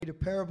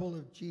parable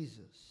of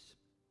Jesus.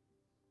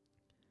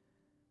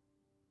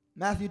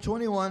 Matthew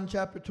 21,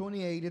 chapter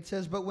 28, it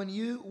says, But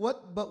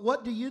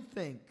what do you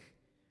think?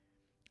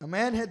 A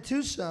man had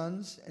 2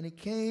 sons, and he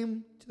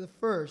came to the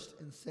first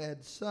and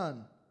said,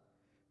 Son,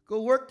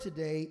 go work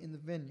today in the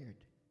vineyard.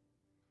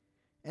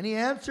 And he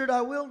answered,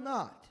 I will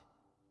not.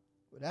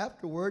 But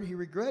afterward he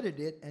regretted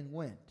it and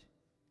went.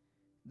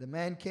 The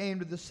man came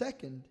to the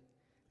second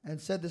and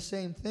said the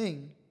same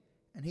thing.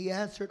 And he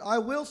answered, I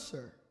will,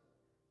 sir.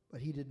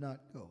 But he did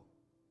not go.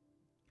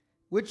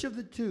 Which of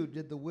the 2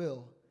 did the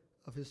will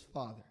of his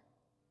father?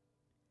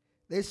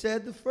 They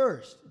said, the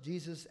first.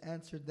 Jesus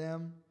answered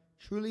them,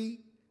 Truly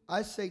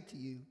I say to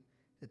you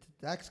that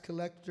the tax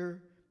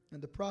collector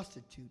and the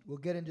prostitute will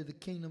get into the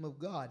kingdom of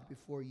God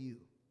before you.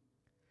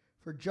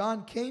 For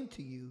John came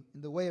to you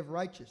in the way of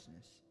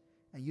righteousness,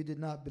 and you did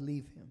not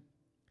believe him.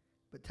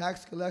 But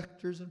tax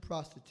collectors and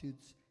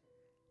prostitutes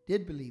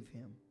did believe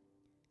him.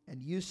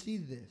 And you see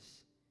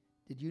this.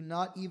 Did you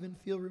not even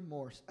feel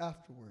remorse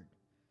afterward,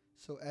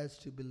 so as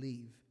to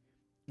believe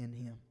in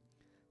him?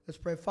 Let's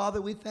pray.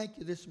 Father, we thank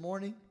you this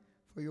morning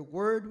for your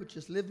word, which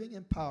is living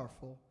and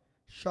powerful,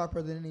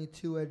 sharper than any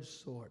two-edged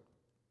sword.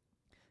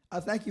 I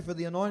thank you for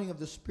the anointing of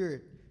the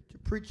Spirit to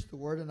preach the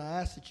word, and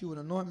I ask that you would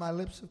anoint my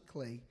lips of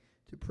clay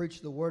to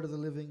preach the word of the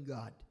living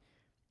God.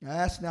 I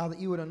ask now that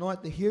you would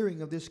anoint the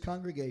hearing of this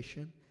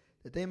congregation,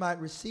 that they might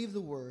receive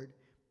the word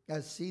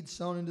as seed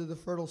sown into the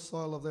fertile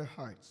soil of their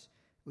hearts.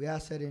 We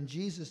ask that in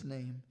Jesus'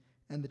 name,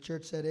 and the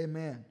church said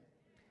amen.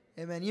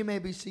 Amen. You may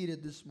be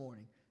seated this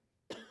morning.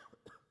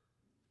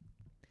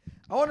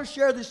 I want to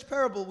share this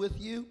parable with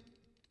you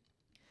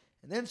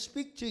and then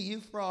speak to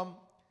you from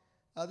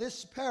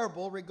this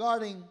parable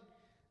regarding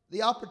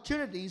the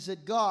opportunities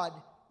that God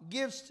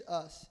gives to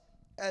us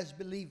as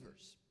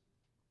believers.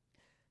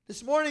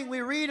 This morning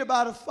we read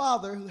about a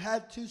father who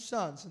had 2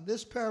 sons, and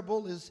this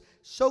parable is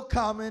so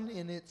common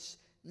in its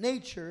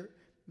nature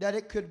that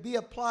it could be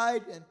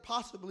applied and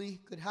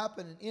possibly could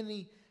happen in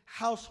any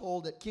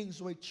household at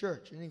Kingsway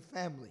Church, any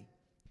family.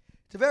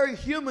 It's a very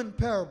human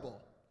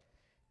parable.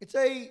 It's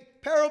a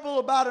parable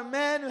about a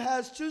man who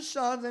has 2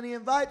 sons, and he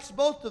invites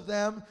both of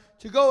them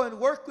to go and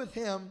work with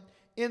him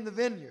in the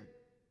vineyard.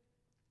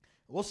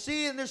 We'll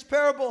see in this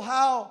parable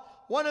how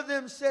one of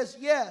them says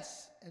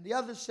yes and the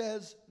other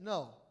says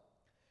no.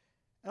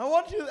 And I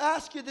want to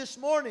ask you this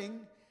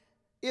morning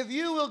if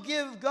you will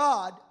give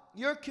God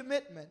your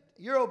commitment,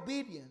 your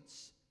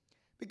obedience.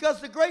 Because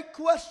the great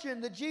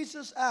question that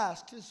Jesus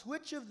asked is,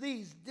 which of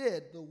these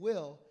did the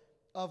will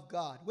of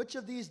God? Which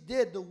of these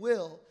did the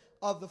will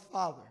of the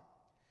Father?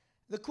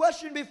 The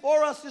question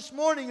before us this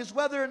morning is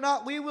whether or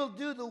not we will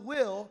do the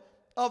will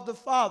of the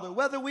Father,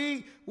 whether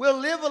we will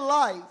live a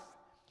life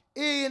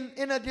in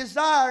a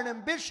desire and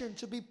ambition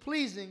to be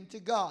pleasing to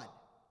God.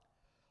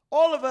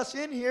 All of us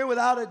in here,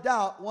 without a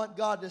doubt, want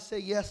God to say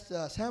yes to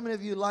us. How many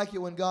of you like it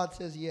when God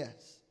says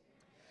yes?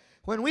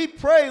 When we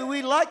pray,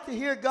 we like to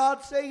hear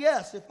God say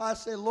yes. If I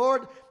say,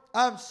 Lord,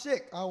 I'm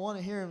sick, I want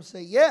to hear him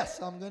say,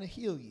 yes, I'm going to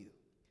heal you.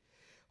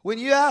 When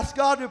you ask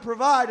God to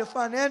provide a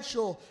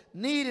financial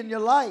need in your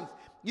life,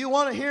 you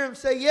want to hear him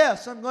say,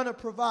 yes, I'm going to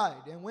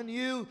provide. And when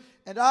you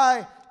and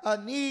I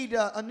need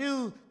a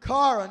new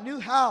car, a new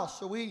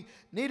house, or we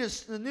need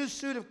a new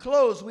suit of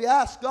clothes, we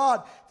ask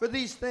God for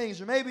these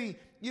things. Or maybe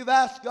you've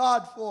asked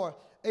God for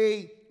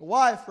a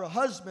wife or a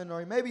husband,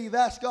 or maybe you've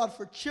asked God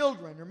for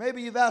children, or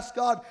maybe you've asked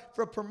God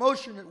for a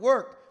promotion at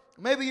work.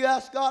 Maybe you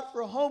asked God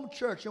for a home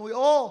church, and we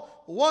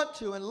all want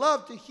to and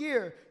love to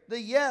hear the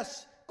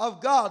yes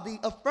of God, the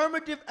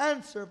affirmative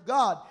answer of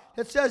God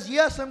that says,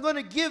 yes, I'm going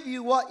to give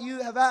you what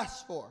you have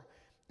asked for.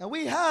 And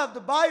we have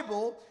the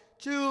Bible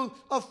to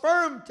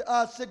affirm to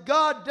us that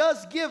God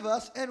does give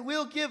us and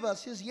will give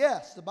us his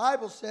yes. The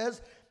Bible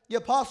says, the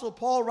Apostle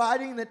Paul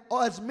writing, that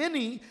as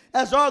many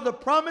as are the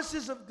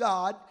promises of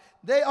God,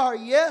 they are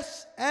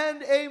yes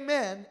and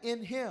amen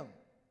in him.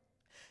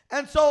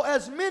 And so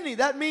as many,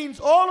 that means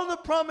all of the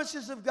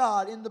promises of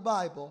God in the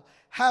Bible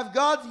have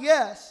God's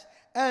yes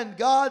and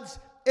God's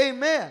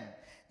amen.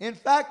 In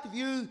fact, if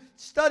you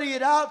study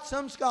it out,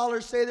 some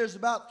scholars say there's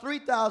about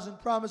 3,000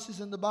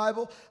 promises in the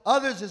Bible.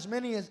 Others as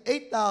many as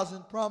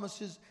 8,000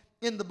 promises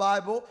in the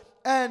Bible.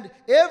 And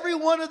every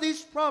one of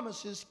these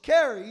promises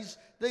carries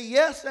the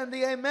yes and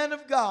the amen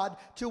of God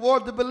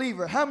toward the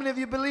believer. How many of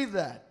you believe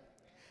that?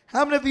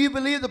 How many of you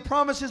believe the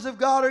promises of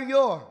God are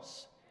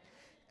yours?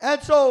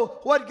 And so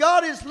what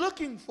God is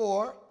looking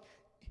for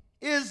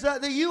is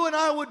that you and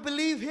I would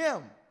believe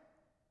him.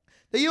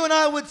 That you and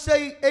I would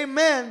say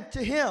amen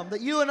to him.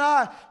 That you and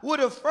I would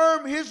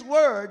affirm his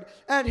word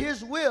and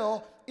his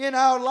will in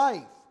our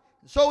life.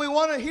 So we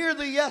want to hear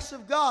the yes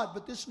of God.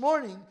 But this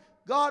morning,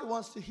 God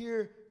wants to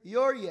hear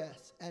your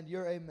yes and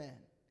your amen.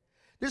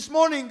 This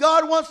morning,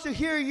 God wants to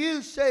hear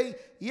you say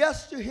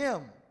yes to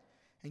him.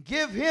 And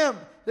give him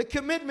the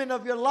commitment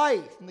of your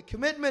life and the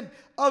commitment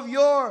of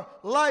your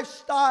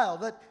lifestyle.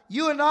 That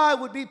you and I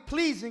would be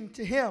pleasing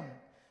to him.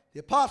 The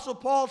Apostle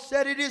Paul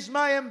said, it is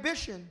my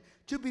ambition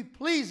to be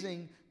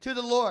pleasing to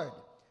the Lord.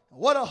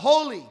 What a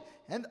holy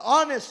and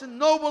honest and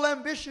noble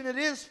ambition it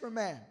is for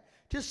man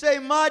to say,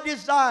 my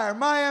desire,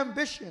 my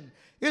ambition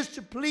is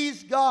to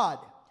please God,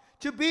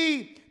 to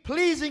be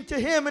pleasing to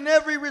Him in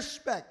every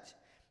respect.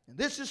 And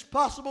this is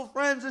possible,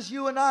 friends, as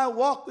you and I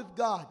walk with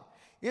God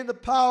in the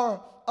power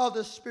of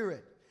the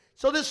Spirit.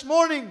 So this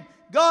morning,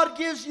 God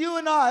gives you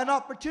and I an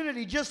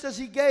opportunity, just as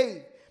He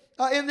gave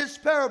in this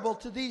parable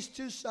to these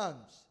two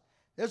sons.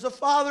 There's a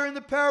father in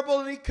the parable,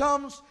 and he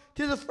comes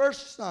to the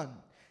first son.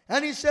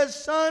 And he says,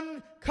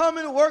 son, come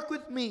and work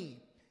with me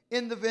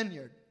in the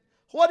vineyard.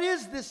 What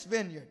is this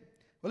vineyard?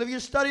 Well, if you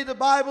study the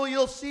Bible,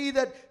 you'll see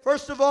that,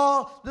 first of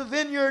all, the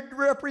vineyard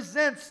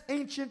represents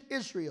ancient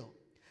Israel.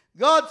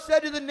 God said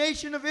to the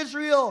nation of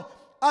Israel,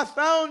 I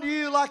found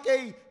you like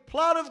a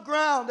plot of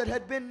ground that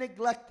had been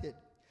neglected,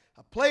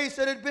 a place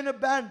that had been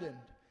abandoned,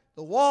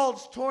 the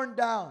walls torn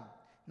down.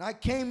 And I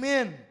came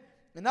in,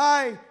 and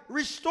I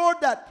restored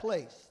that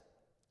place.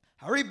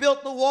 I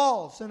rebuilt the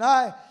walls, and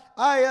I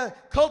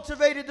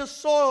cultivated the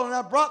soil, and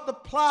I brought the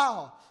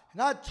plow,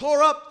 and I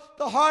tore up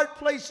the hard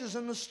places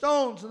and the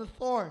stones and the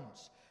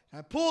thorns. And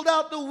I pulled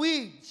out the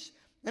weeds,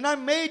 and I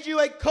made you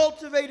a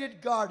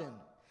cultivated garden,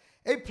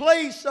 a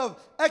place of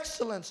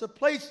excellence, a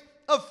place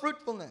of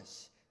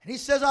fruitfulness. And he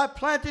says, I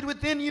planted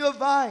within you a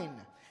vine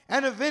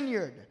and a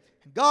vineyard.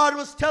 And God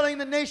was telling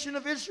the nation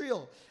of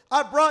Israel,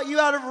 I brought you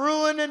out of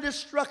ruin and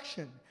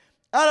destruction,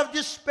 out of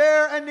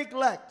despair and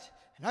neglect,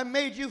 and I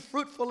made you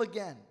fruitful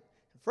again.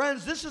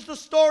 Friends, this is the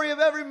story of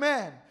every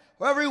man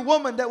or every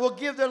woman that will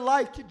give their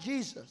life to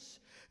Jesus.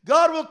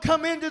 God will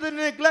come into the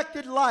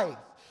neglected life.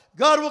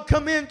 God will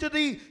come into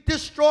the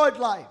destroyed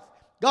life.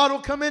 God will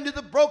come into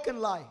the broken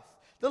life,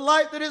 the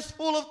life that is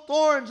full of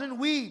thorns and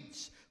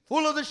weeds,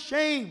 full of the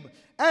shame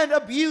and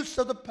abuse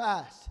of the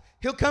past.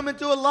 He'll come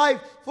into a life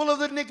full of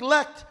the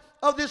neglect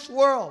of this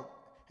world,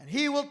 and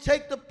He will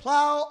take the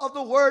plow of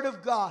the Word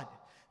of God.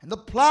 And the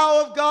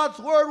plow of God's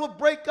Word will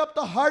break up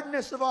the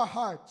hardness of our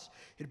hearts.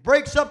 It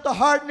breaks up the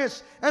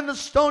hardness and the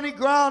stony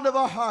ground of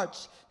our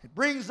hearts. It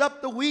brings up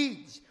the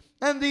weeds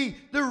and the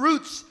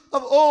roots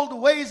of old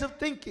ways of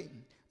thinking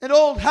and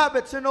old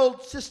habits and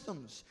old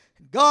systems.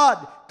 And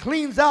God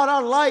cleans out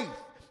our life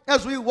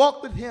as we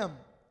walk with Him.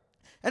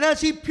 And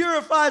as He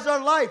purifies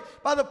our life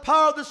by the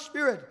power of the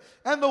Spirit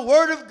and the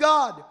Word of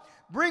God,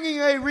 bringing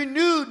a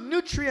renewed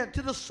nutrient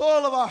to the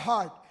soil of our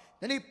heart,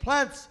 then He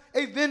plants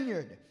a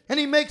vineyard. And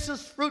He makes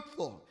us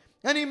fruitful,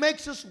 and He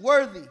makes us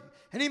worthy,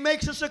 and He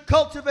makes us a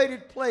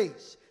cultivated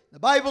place. The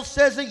Bible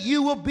says that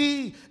you will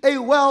be a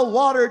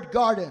well-watered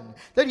garden,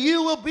 that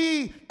you will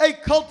be a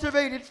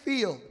cultivated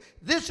field.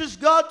 This is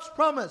God's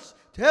promise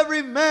to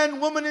every man,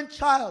 woman, and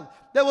child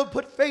that will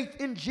put faith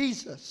in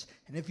Jesus.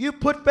 And if you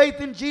put faith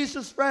in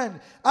Jesus, friend,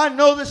 I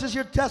know this is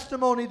your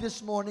testimony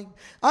this morning.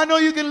 I know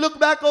you can look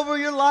back over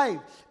your life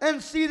and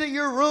see that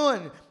your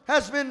ruin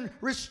has been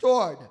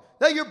restored,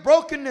 that your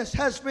brokenness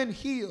has been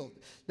healed,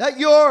 that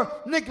your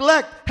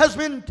neglect has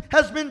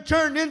been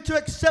turned into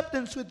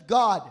acceptance with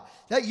God,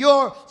 that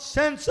your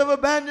sense of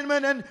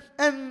abandonment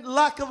and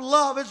lack of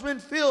love has been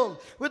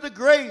filled with the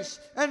grace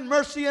and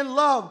mercy and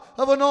love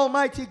of an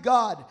almighty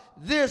God.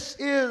 This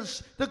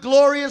is the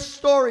glorious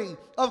story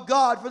of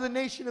God for the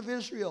nation of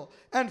Israel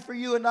and for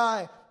you and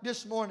I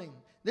this morning.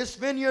 This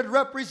vineyard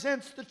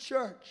represents the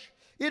church.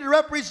 It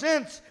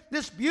represents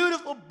this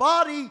beautiful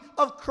body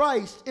of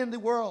Christ in the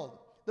world.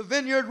 The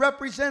vineyard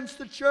represents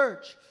the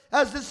church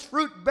as this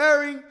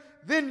fruit-bearing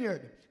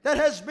vineyard that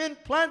has been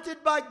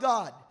planted by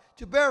God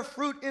to bear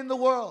fruit in the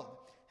world.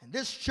 And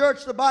this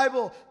church, the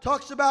Bible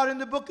talks about in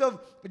the book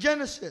of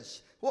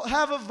Genesis, will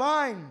have a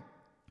vine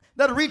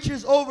that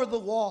reaches over the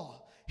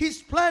wall.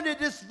 He's planted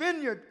this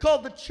vineyard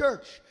called the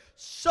church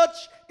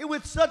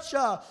with such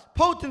a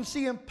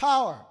potency and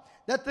power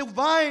that the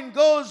vine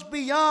goes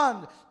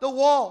beyond the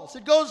walls.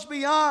 It goes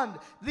beyond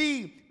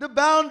the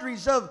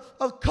boundaries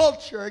of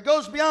culture. It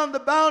goes beyond the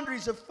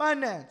boundaries of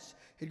finance.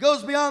 It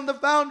goes beyond the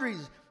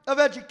boundaries of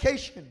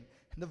education.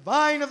 And the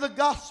vine of the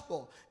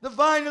gospel, the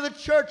vine of the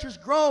church has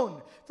grown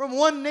from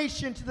one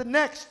nation to the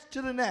next.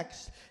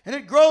 And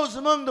it grows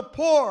among the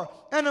poor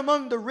and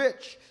among the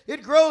rich.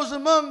 It grows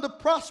among the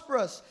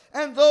prosperous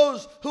and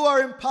those who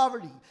are in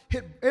poverty.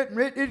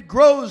 It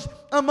grows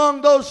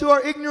among those who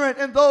are ignorant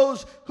and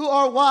those who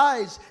are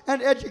wise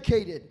and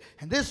educated.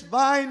 And this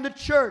vine, the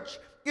church,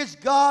 is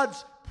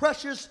God's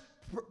precious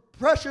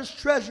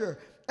treasure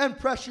and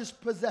precious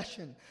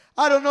possession.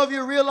 I don't know if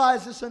you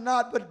realize this or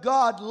not, but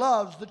God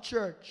loves the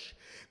church.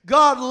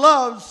 God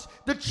loves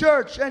the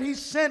church, and He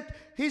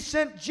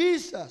sent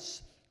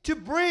Jesus to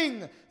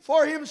bring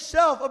for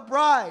Himself a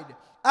bride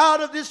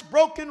out of this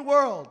broken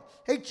world,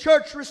 a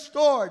church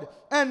restored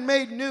and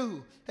made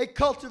new, a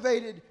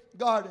cultivated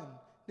garden.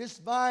 This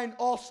vine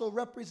also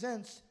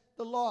represents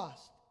the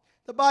lost.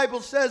 The Bible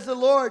says, the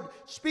Lord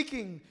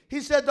speaking, He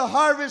said, the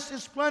harvest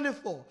is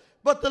plentiful,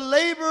 but the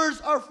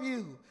laborers are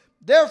few.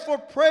 Therefore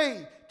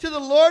pray to the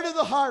Lord of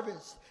the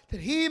harvest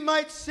that He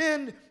might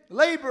send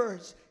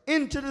laborers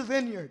into the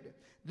vineyard.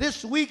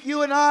 This week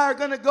you and I are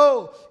going to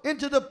go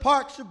into the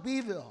parks of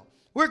Beeville.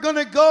 We're going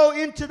to go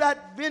into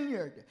that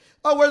vineyard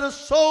where the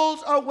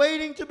souls are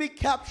waiting to be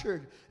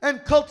captured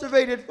and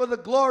cultivated for the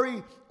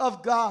glory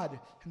of God.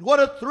 And what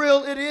a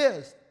thrill it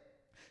is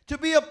to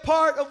be a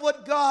part of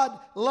what God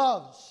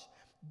loves.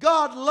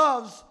 God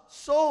loves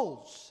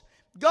souls.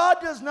 God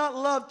does not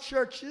love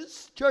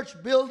churches,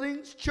 church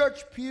buildings,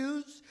 church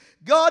pews.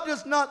 God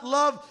does not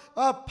love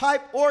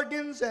pipe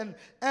organs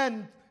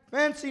and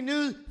fancy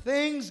new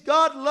things.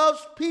 God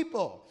loves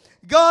people.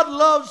 God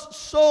loves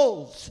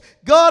souls.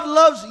 God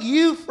loves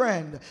you,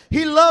 friend.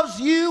 He loves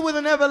you with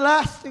an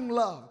everlasting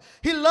love.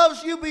 He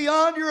loves you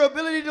beyond your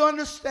ability to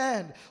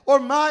understand or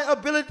my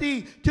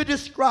ability to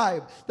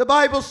describe. The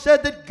Bible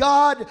said that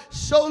God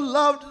so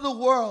loved the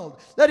world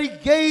that He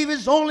gave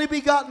His only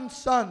begotten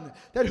Son,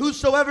 that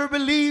whosoever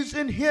believes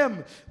in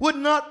Him would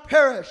not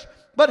perish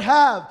but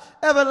have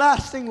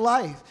everlasting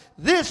life.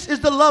 This is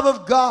the love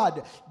of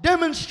God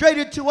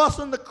demonstrated to us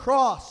on the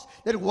cross,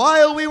 that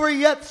while we were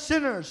yet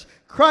sinners,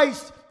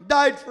 Christ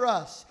died for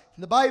us.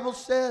 And the Bible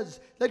says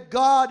that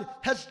God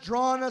has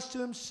drawn us to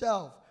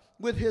Himself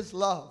with His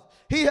love.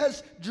 He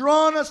has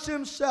drawn us to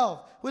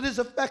Himself with His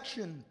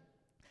affection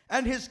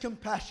and His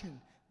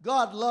compassion.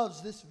 God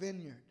loves this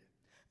vineyard.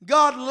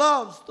 God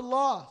loves the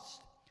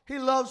lost. He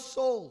loves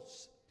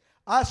souls.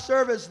 I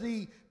serve as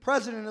the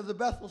president of the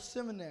Bethel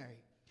Seminary.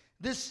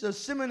 This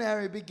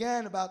seminary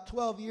began about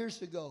 12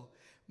 years ago,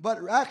 but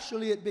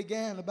actually it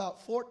began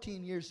about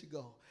 14 years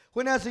ago,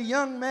 when as a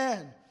young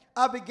man,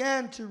 I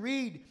began to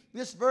read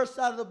this verse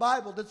out of the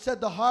Bible that said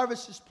the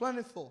harvest is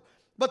plentiful,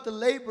 but the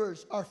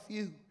laborers are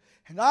few.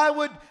 And I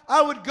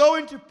would go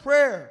into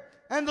prayer,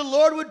 and the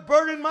Lord would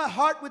burden my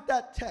heart with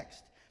that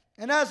text.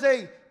 And as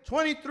a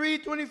 23,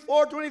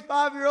 24,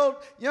 25-year-old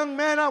young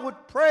man, I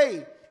would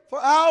pray for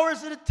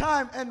hours at a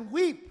time and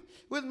weep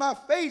with my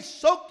face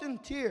soaked in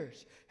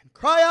tears and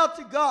cry out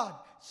to God,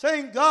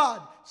 saying,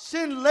 God,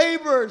 send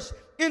laborers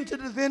into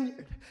the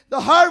vineyard. The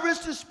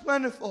harvest is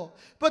plentiful,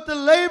 but the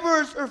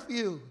laborers are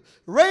few.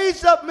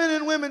 Raise up men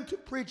and women to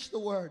preach the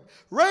word.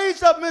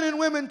 Raise up men and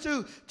women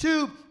to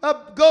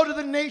go to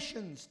the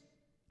nations.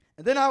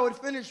 And then I would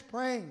finish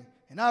praying,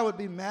 and I would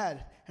be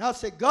mad. And I'll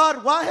say,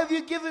 God, why have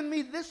you given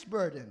me this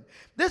burden?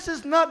 This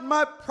is not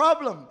my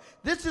problem.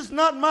 This is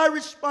not my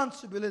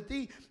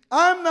responsibility.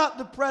 I'm not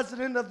the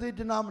president of the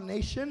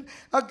denomination.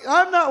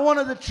 I'm not one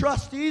of the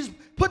trustees.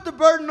 Put the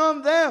burden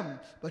on them.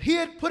 But He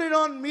had put it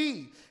on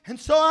me. And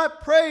so I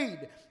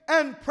prayed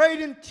and prayed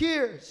in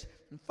tears.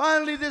 And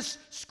finally this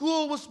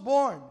school was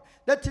born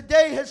that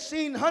today has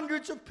seen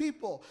hundreds of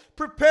people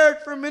prepared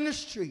for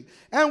ministry.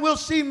 And we'll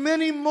see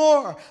many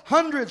more,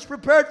 hundreds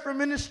prepared for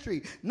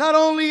ministry, not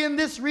only in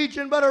this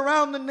region, but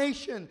around the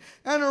nation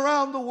and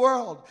around the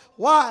world.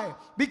 Why?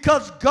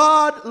 Because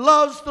God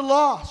loves the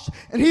lost,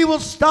 and He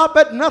will stop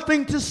at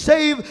nothing to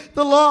save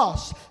the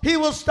lost. He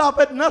will stop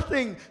at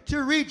nothing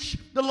to reach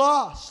the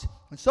lost.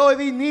 And so if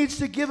He needs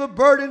to give a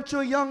burden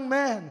to a young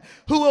man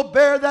who will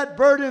bear that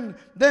burden,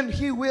 then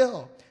He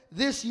will.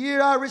 This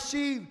year I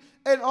received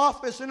an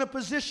office and a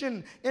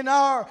position in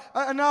our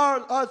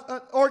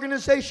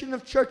organization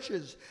of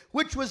churches,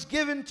 which was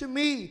given to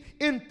me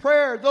in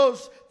prayer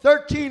those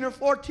 13 or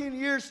 14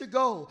 years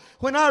ago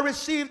when I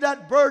received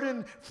that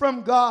burden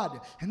from God.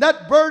 And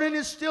that burden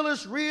is still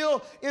as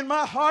real in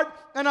my heart,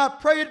 and I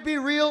pray it be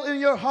real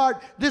in your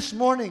heart this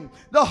morning.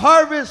 The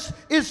harvest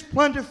is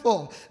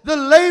plentiful. The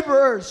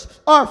laborers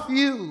are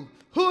few.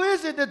 Who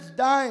is it that's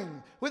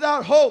dying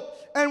without hope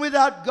and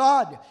without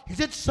God?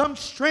 Is it some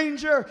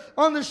stranger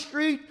on the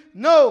street?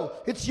 No,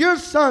 it's your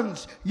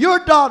sons, your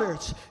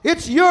daughters.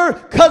 It's your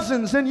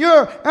cousins and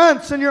your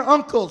aunts and your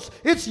uncles.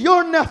 It's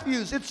your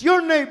nephews. It's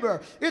your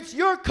neighbor. It's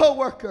your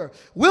co-worker.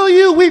 Will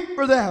you weep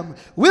for them?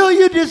 Will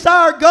you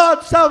desire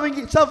God's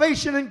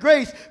salvation and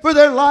grace for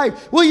their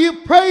life? Will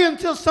you pray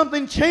until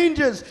something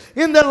changes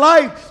in their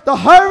life? The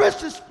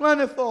harvest is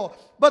plentiful,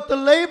 but the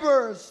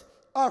laborers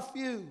are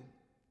few.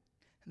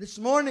 This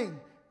morning,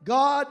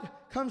 God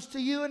comes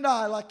to you and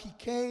I like He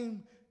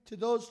came to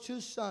those two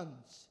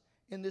sons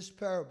in this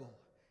parable.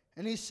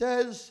 And He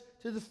says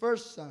to the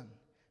first son,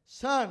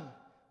 Son,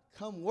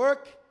 come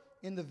work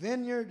in the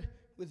vineyard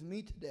with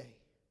me today.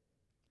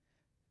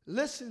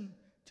 Listen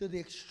to the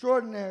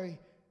extraordinary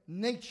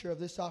nature of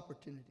this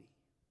opportunity.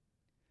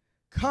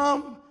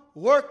 Come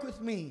work with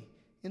me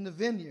in the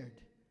vineyard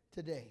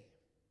today.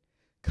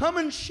 Come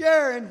and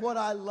share in what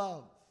I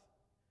love.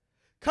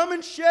 Come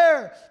and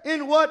share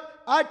in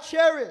what I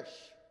cherish.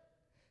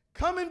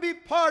 Come and be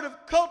part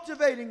of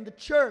cultivating the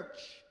church.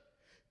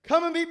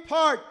 Come and be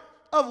part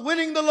of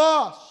winning the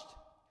lost.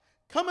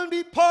 Come and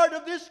be part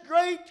of this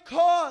great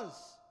cause.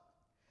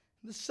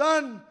 The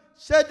son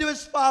said to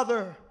his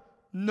father,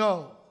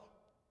 no.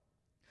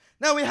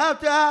 Now we have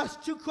to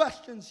ask two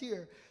questions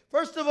here.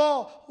 First of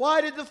all,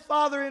 why did the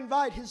father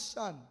invite his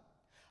son?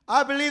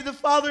 I believe the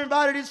father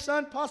invited his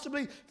son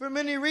possibly for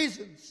many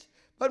reasons.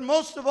 But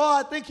most of all,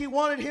 I think he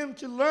wanted him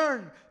to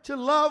learn to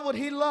love what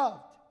he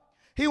loved.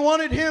 He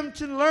wanted him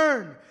to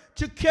learn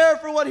to care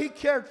for what he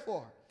cared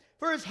for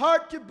his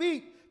heart to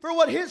beat for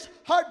what his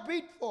heart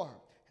beat for.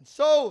 And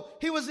so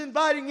he was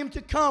inviting him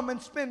to come and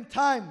spend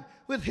time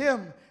with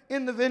him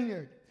in the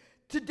vineyard.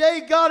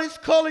 Today God is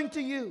calling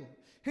to you.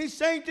 He's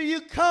saying to you,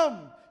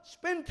 come,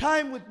 spend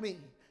time with me.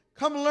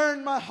 Come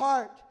learn my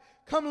heart.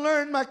 Come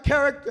learn my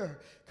character.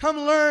 Come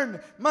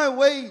learn my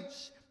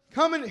ways.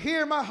 Come and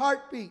hear my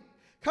heartbeat.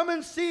 Come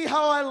and see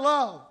how I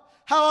love,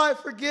 how I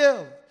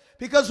forgive.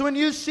 Because when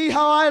you see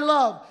how I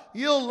love,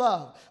 you'll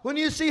love. When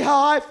you see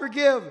how I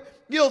forgive,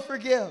 you'll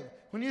forgive.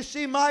 When you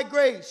see my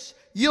grace,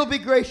 you'll be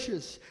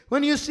gracious.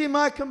 When you see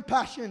my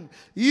compassion,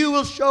 you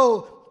will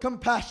show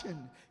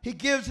compassion. He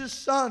gives his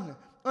son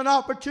an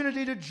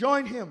opportunity to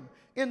join him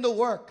in the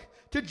work,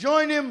 to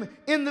join him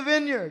in the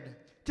vineyard,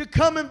 to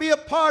come and be a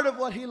part of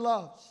what he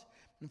loves.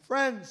 And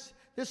friends,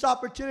 this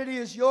opportunity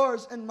is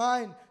yours and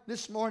mine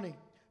this morning.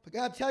 But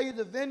God, tell you,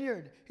 the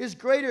vineyard is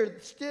greater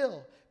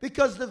still,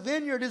 because the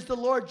vineyard is the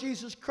Lord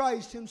Jesus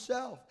Christ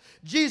himself.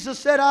 Jesus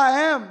said, I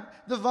am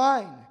the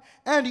vine,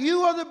 and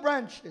you are the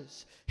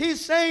branches.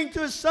 He's saying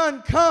to his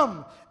son,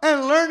 come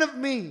and learn of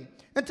me.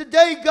 And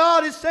today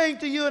God is saying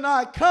to you and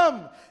I,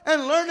 come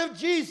and learn of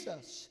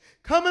Jesus.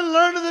 Come and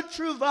learn of the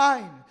true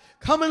vine.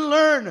 Come and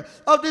learn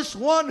of this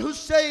one who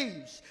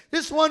saves,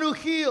 this one who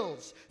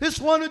heals, this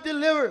one who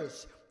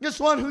delivers, this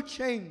one who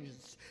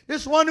changes,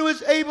 this one who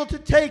is able to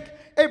take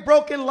a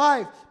broken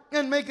life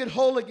and make it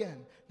whole again.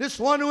 This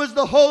one who is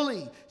the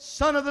holy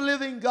Son of the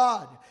living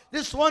God.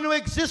 This one who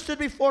existed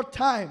before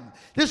time.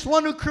 This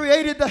one who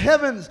created the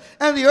heavens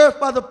and the earth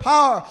by the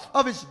power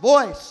of his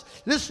voice.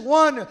 This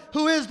one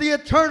who is the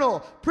eternal,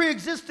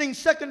 pre-existing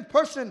second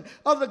person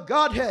of the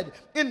Godhead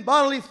in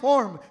bodily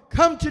form.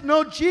 Come to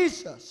know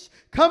Jesus.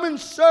 Come and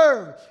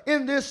serve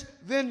in this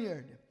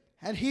vineyard.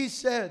 And he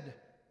said,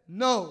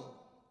 no.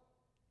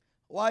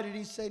 Why did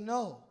he say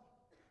no?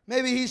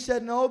 Maybe he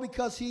said no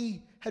because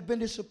he had been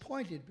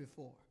disappointed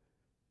before.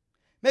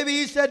 Maybe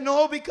he said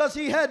no because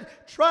he had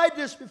tried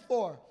this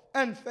before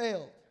and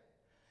failed.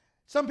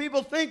 Some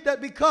people think that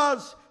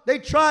because they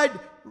tried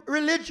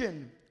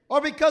religion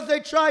or because they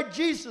tried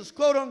Jesus,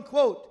 quote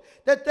unquote,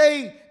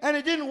 and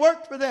it didn't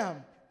work for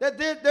them, that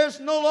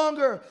there's no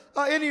longer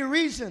any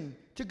reason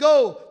to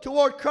go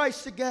toward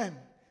Christ again.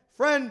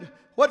 Friend,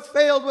 what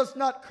failed was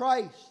not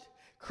Christ.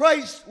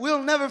 Christ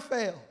will never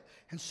fail.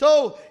 And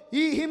so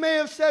he may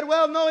have said,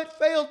 well, no, it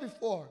failed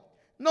before.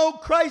 No,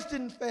 Christ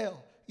didn't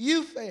fail.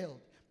 You failed.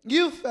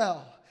 You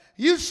fell.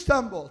 You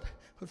stumbled.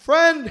 But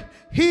friend,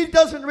 he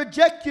doesn't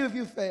reject you if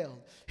you failed.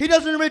 He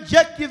doesn't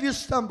reject you if you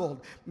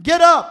stumbled. Get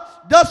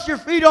up, dust your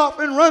feet off,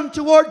 and run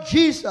toward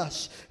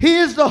Jesus. He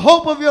is the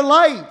hope of your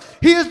life.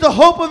 He is the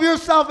hope of your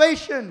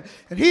salvation.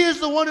 And he is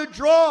the one who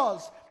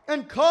draws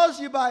and calls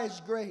you by his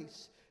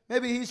grace.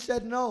 Maybe he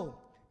said no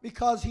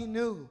because he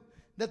knew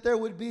that there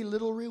would be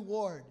little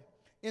reward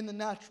in the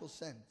natural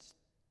sense.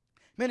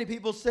 Many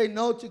people say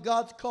no to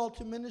God's call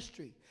to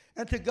ministry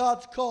and to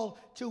God's call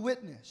to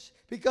witness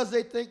because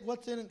they think,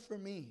 what's in it for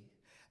me?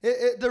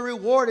 The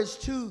reward is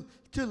too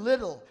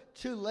little,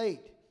 too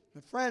late.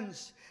 And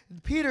friends,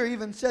 Peter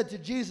even said to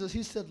Jesus,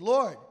 he said,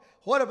 Lord,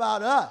 what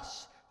about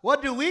us?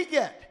 What do we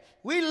get?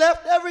 We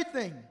left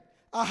everything.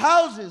 Our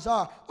houses,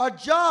 our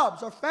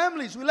jobs, our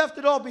families, we left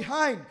it all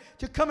behind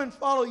to come and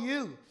follow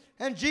you.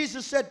 And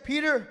Jesus said,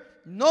 Peter,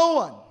 no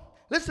one,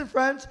 listen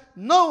friends,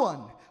 no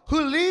one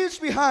who leaves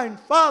behind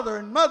father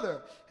and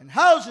mother and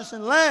houses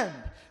and land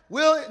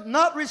will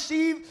not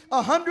receive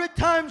 100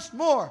 times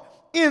more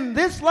in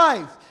this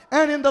life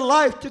and in the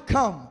life to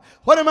come.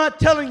 What am I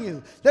telling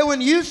you? That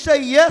when you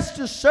say yes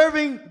to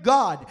serving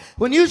God,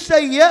 when you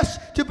say yes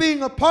to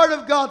being a part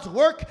of God's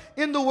work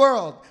in the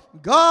world,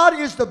 God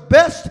is the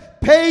best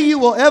pay you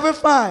will ever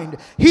find.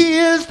 He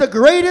is the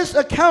greatest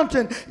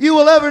accountant you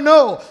will ever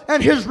know.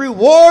 And his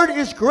reward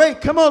is great.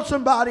 Come on,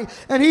 somebody.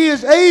 And he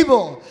is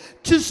able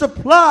to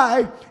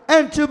supply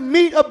and to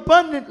meet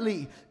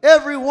abundantly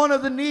every one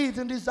of the needs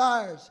and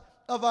desires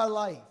of our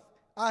life.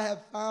 I have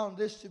found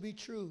this to be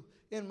true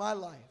in my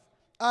life.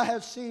 I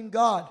have seen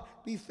God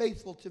be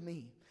faithful to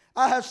me.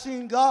 I have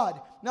seen God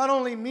not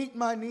only meet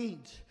my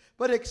needs,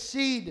 but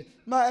exceed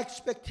my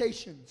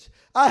expectations.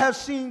 I have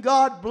seen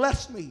God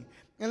bless me.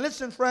 And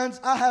listen, friends,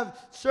 I have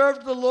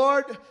served the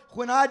Lord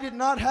when I did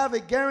not have a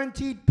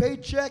guaranteed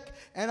paycheck,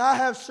 and I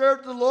have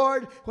served the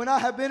Lord when I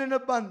have been in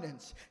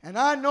abundance. And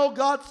I know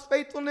God's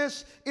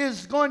faithfulness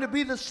is going to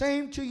be the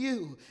same to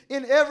you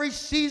in every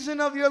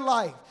season of your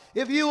life.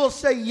 If you will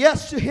say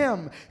yes to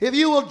him, if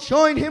you will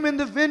join him in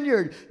the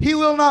vineyard, he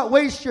will not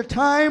waste your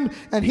time,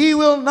 and he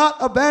will not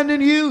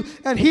abandon you,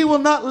 and he will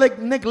not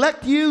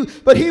neglect you,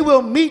 but he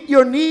will meet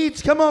your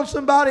needs. Come on,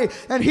 somebody.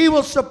 And he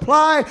will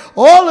supply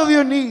all of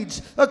your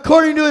needs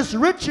according to his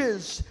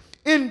riches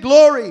in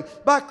glory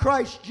by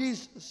Christ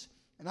Jesus.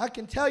 And I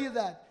can tell you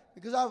that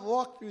because I've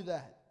walked through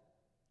that.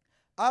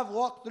 I've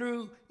walked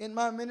through in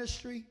my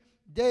ministry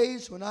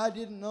days when I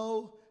didn't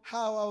know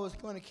how I was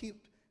going to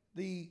keep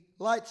the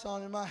lights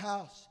on in my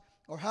house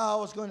or how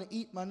I was going to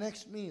eat my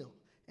next meal.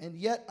 And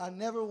yet I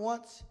never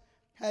once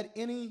had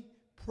any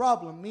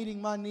problem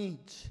meeting my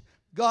needs.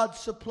 God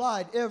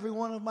supplied every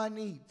one of my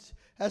needs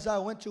as I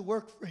went to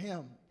work for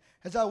him,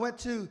 as I went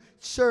to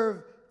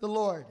serve the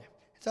Lord.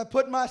 as I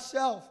put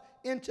myself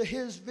into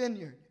his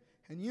vineyard.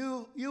 And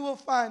you will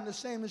find the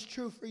same is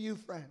true for you,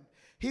 friend.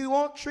 He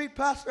won't treat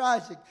Pastor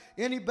Isaac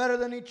any better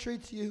than he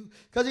treats you,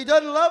 because he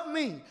doesn't love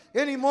me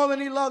any more than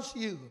he loves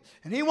you.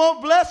 And he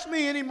won't bless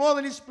me any more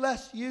than he's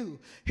blessed you.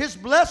 His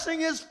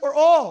blessing is for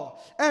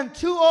all and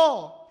to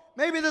all.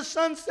 Maybe the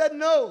son said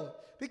no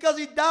because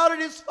he doubted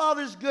his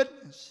father's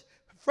goodness.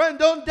 Friend,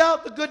 don't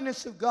doubt the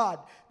goodness of God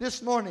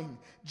this morning.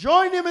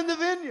 Join him in the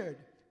vineyard.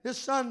 This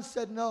son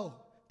said no.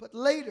 But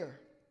later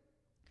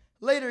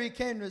he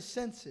came to his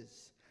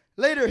senses.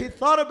 Later he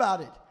thought about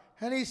it,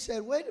 and he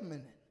said, wait a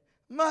minute.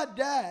 My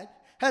dad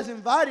has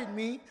invited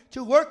me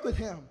to work with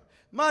him.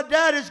 My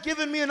dad has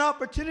given me an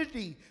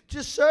opportunity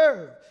to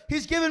serve.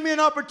 He's given me an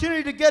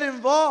opportunity to get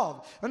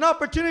involved, an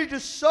opportunity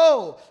to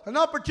sow, an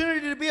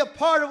opportunity to be a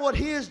part of what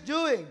he is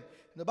doing.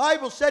 The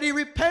Bible said he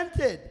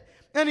repented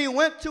and he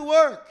went to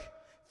work.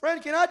 Friend,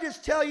 can I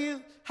just tell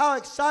you how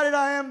excited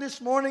I am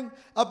this morning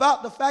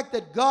about the fact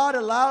that God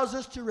allows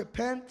us to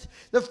repent,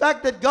 the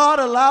fact that God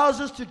allows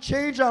us to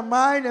change our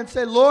mind and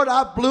say, Lord,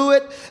 I blew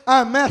it,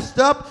 I messed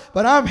up,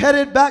 but I'm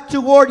headed back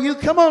toward you.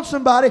 Come on,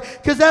 somebody,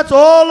 because that's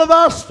all of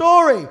our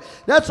story.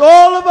 That's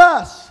all of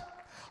us.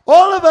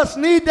 All of us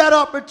need that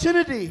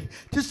opportunity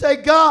to say,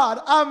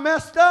 God, I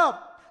messed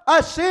up.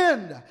 I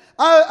sinned.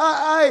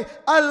 I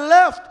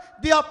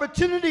left the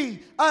opportunity.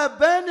 I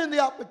abandoned the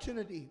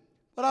opportunity.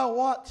 But I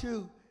want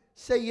to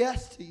say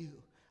yes to you.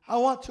 I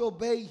want to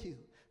obey you.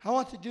 I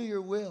want to do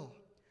your will.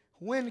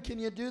 When can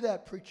you do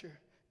that, preacher?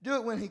 Do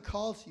it when he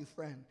calls you,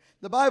 friend.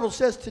 The Bible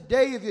says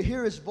today, if you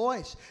hear his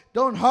voice,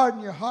 don't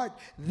harden your heart.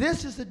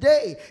 This is the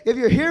day. If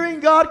you're hearing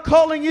God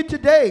calling you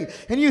today,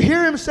 and you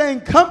hear him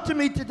saying, come to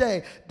me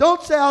today,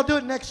 don't say, I'll do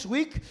it next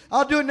week,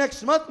 I'll do it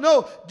next month.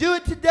 No, do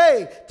it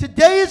today.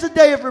 Today is a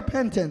day of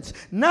repentance.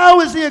 Now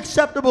is the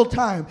acceptable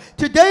time.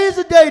 Today is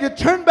a day to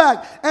turn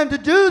back and to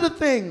do the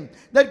thing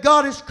that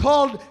God has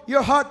called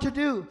your heart to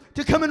do,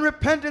 to come in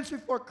repentance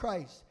before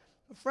Christ.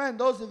 Friend,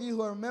 those of you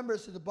who are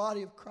members of the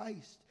body of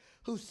Christ,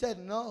 who said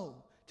no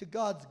to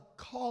God's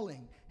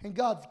calling and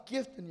God's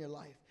gift in your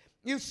life.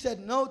 You've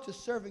said no to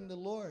serving the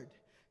Lord.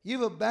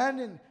 You've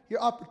abandoned your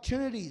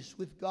opportunities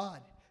with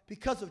God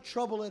because of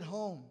trouble at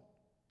home,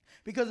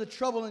 because of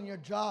trouble in your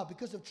job,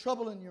 because of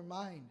trouble in your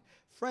mind.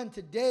 Friend,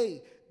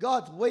 today,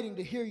 God's waiting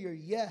to hear your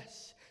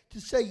yes, to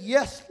say,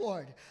 yes,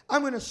 Lord,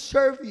 I'm going to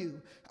serve you.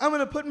 I'm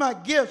going to put my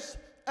gifts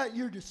at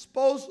your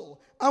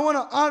disposal. I want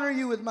to honor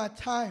you with my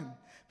time.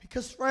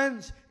 Because,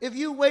 friends, if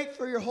you wait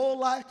for your whole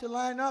life to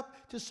line up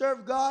to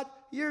serve God,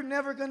 you're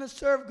never going to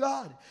serve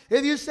God.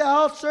 If you say,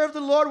 I'll serve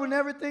the Lord when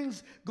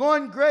everything's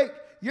going great,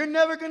 you're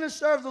never going to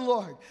serve the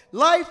Lord.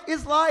 Life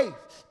is life.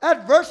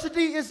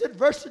 Adversity is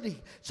adversity.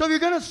 So if you're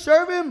going to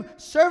serve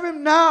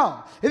him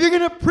now. If you're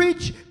going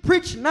to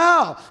preach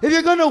now. If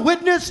you're going to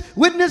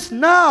witness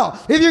now.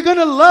 If you're going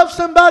to love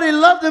somebody,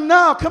 love them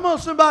now. Come on,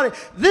 somebody.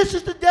 This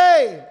is the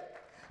day.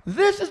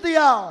 This is the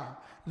hour.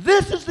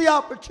 This is the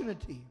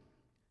opportunity.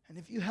 And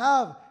if you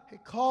have a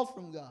call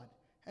from God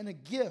and a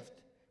gift,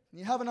 and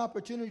you have an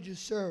opportunity to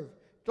serve,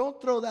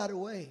 don't throw that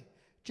away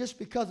just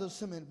because of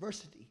some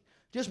adversity,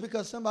 just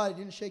because somebody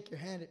didn't shake your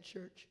hand at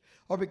church,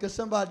 or because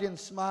somebody didn't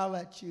smile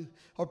at you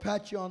or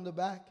pat you on the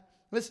back.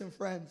 Listen,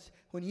 friends,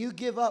 when you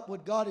give up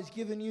what God has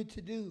given you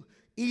to do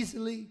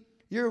easily,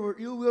 you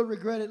will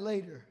regret it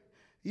later.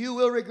 You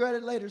will regret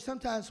it later.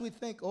 Sometimes we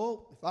think,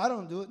 oh, if I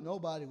don't do it,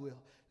 nobody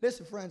will.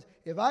 Listen, friends,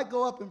 if I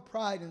go up in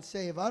pride and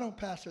say, if I don't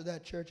pastor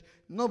that church,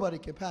 nobody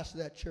can pastor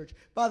that church.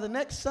 By the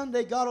next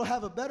Sunday, God will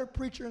have a better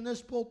preacher in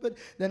this pulpit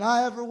than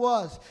I ever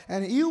was.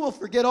 And you will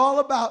forget all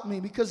about me,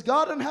 because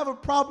God doesn't have a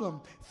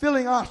problem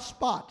filling our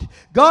spot.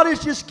 God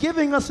is just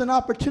giving us an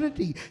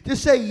opportunity to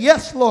say,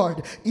 yes,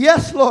 Lord.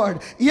 Yes,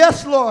 Lord.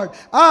 Yes, Lord.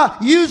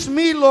 Use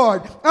me,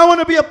 Lord. I want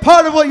to be a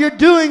part of what you're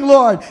doing,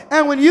 Lord.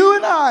 And when you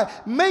and I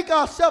make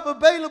ourselves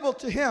available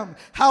to him,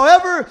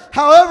 however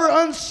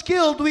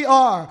unskilled we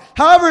are,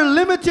 however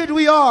limited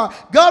we are,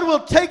 God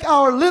will take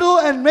our little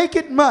and make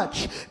it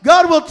much.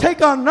 God will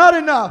take our not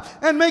enough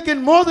and make it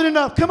more than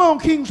enough. Come on,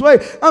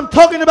 Kingsway. I'm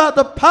talking about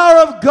the power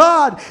of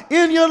God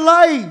in your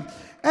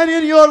life, and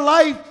in your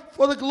life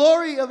for the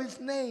glory of his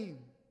name.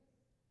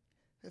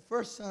 The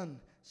first son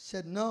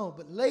said no,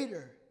 but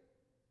later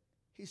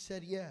he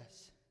said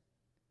yes.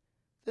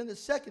 Then the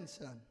second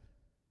son,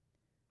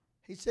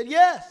 he said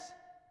yes.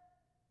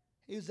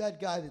 He was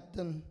that guy that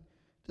doesn't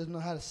know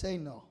how to say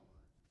no.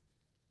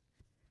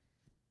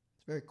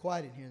 It's very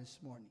quiet in here this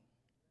morning.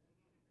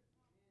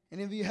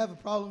 Any of you have a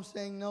problem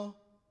saying no?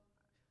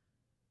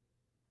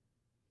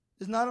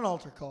 It's not an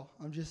altar call.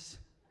 I'm just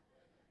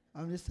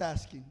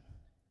asking.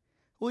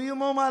 Will you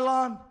mow my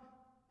lawn?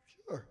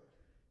 Sure.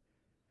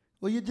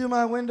 Will you do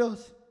my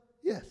windows?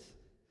 Yes.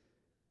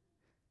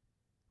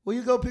 Will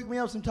you go pick me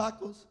up some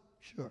tacos?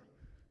 Sure.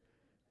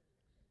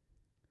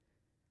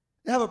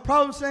 You have a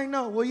problem saying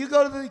no? Will you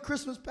go to the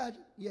Christmas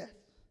pageant? Yes.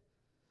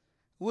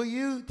 Will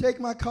you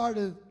take my car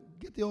to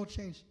get the oil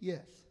changed?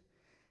 Yes.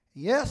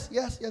 Yes.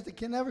 They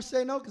can never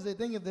say no, because they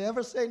think if they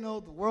ever say no,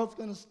 the world's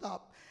going to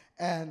stop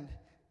and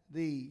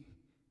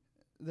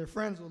their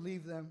friends will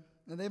leave them.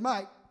 And they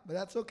might, but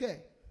that's okay.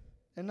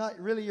 They're not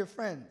really your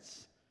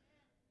friends.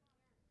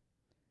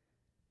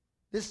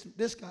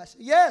 This guy said,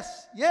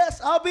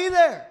 yes, I'll be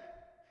there.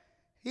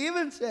 He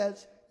even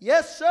says,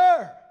 yes,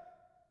 sir.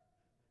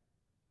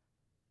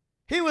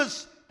 He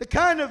was the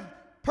kind of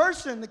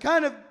person, the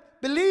kind of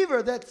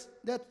believer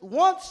that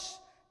wants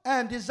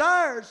and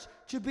desires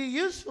to be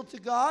useful to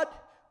God,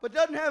 but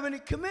doesn't have any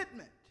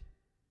commitment.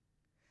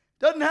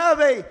 Doesn't have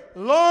a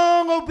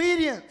long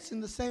obedience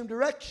in the same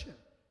direction.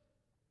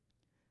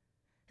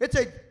 It's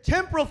a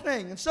temporal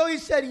thing. And so he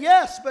said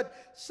yes, but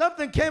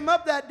something came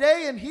up that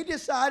day and he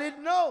decided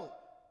no.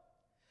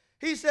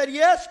 He said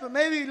yes, but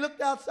maybe he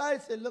looked outside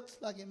and said, looks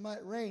like it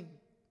might rain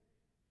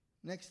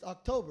next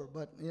October,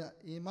 but yeah,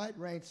 it might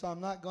rain, so I'm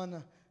not going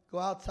to go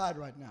outside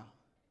right now.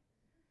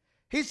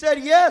 He said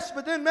yes,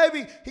 but then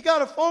maybe he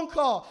got a phone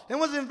call and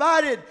was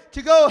invited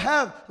to go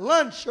have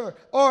lunch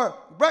or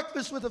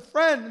breakfast with a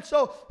friend. And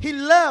so he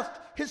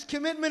left his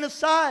commitment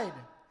aside.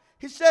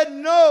 He said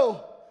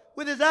no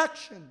with his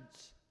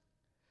actions.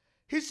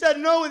 He said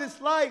no with his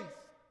life.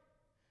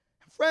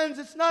 Friends,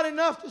 it's not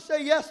enough to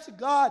say yes to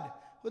God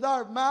with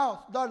our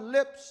mouth, with our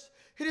lips.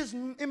 It is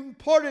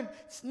important,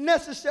 it's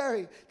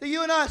necessary that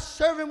you and I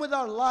serve Him with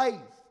our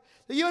life,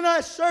 that you and I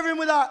serve Him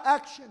with our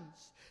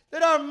actions,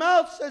 that our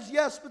mouth says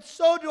yes, but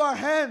so do our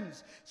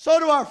hands, so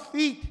do our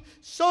feet,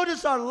 so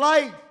does our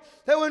life,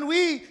 that when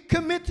we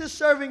commit to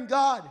serving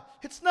God,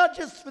 it's not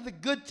just for the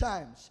good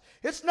times.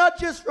 It's not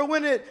just for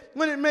when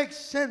it makes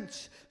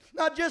sense. It's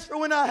not just for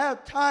when I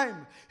have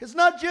time. It's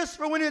not just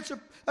for when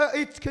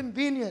it's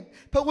convenient.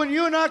 But when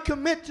you and I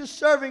commit to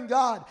serving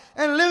God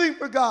and living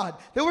for God,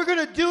 that we're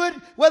going to do it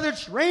whether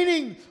it's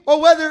raining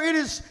or whether it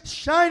is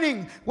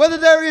shining, whether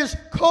there is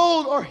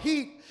cold or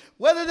heat,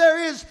 whether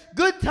there is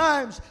good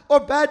times or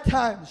bad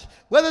times,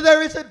 whether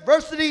there is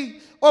adversity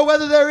or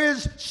whether there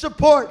is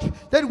support,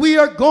 that we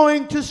are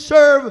going to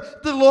serve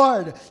the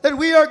Lord, that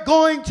we are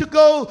going to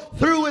go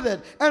through with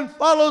it and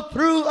follow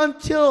through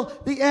until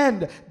the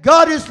end.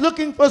 God is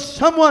looking for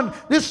someone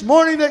this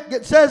morning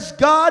that says,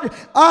 God,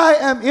 I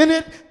am in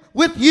it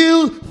with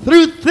you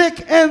through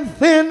thick and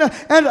thin,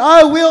 and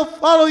I will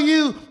follow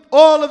you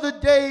all of the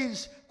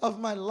days of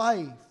my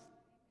life.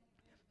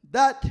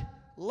 That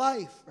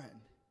life, friend,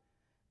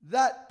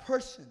 that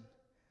person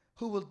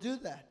who will do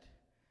that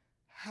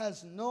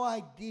has no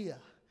idea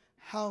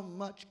how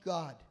much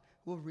God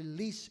will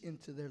release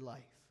into their life.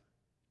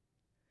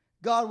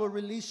 God will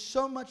release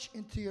so much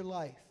into your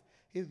life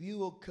if you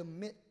will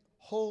commit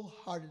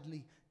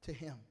wholeheartedly to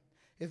Him.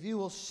 If you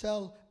will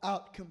sell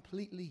out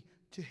completely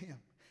to Him.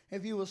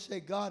 If you will say,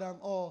 God, I'm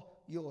all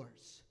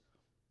yours.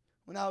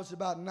 When I was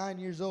about 9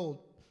 years old,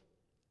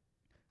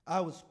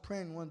 I was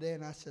praying one day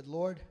and I said,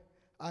 Lord,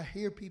 I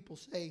hear people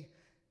say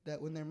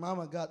that when their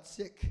mama got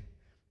sick,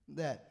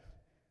 that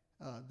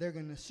they're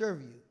going to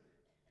serve you.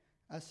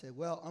 I said,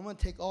 well, I'm going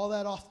to take all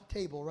that off the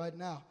table right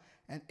now,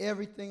 and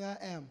everything I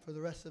am for the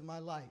rest of my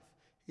life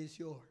is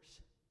yours.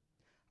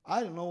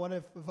 I don't know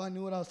if I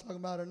knew what I was talking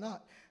about or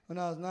not when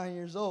I was 9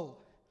 years old,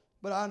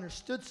 but I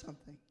understood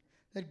something,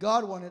 that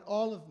God wanted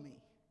all of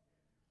me.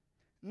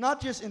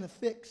 Not just in a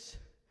fix,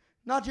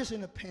 not just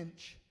in a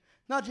pinch,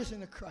 not just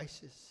in a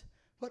crisis,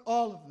 but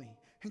all of me.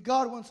 And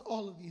God wants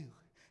all of you.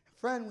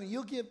 Friend, when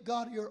you give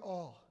God your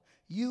all,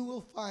 you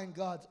will find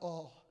God's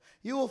all.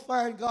 You will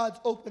find God's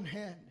open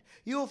hand.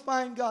 You will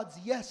find God's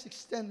yes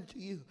extended to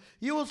you.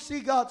 You will see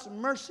God's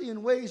mercy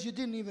in ways you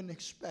didn't even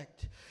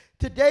expect.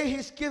 Today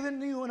He's given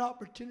you an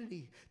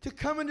opportunity to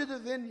come into the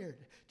vineyard,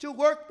 to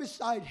work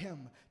beside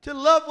Him, to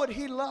love what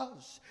He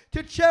loves,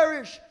 to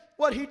cherish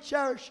what He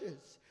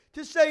cherishes,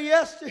 to say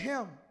yes to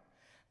Him.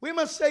 We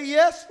must say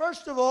yes,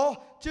 first of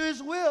all, to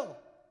His will.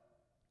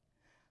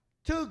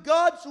 To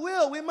God's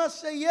will, we must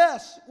say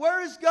yes.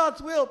 Where is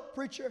God's will,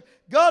 preacher?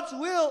 God's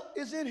will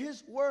is in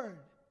His Word.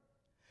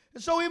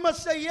 And so we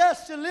must say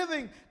yes to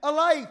living a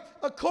life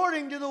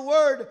according to the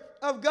Word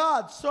of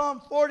God.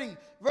 Psalm 40,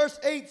 verse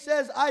 8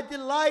 says, I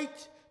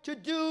delight to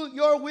do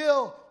your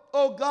will,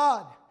 O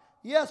God.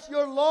 Yes,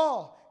 your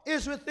law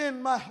is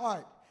within my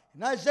heart.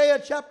 In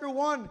Isaiah chapter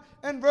 1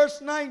 and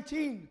verse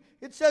 19,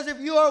 it says,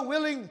 if you are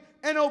willing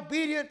and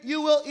obedient,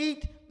 you will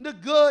eat the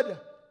good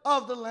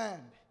of the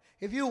land.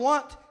 If you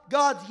want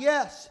God's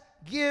yes,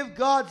 give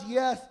God's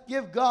yes.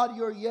 Give God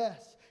your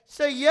yes.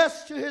 Say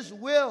yes to His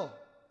will.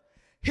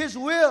 His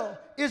will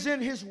is in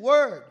His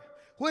Word.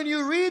 When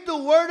you read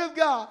the Word of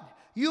God,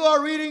 you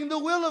are reading the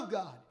will of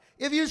God.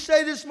 If you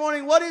say this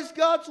morning, what is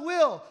God's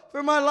will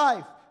for my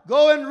life?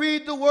 Go and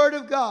read the Word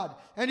of God,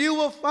 and you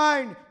will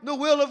find the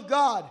will of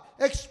God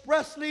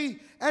expressly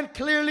and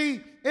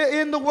clearly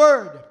in the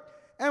Word.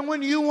 And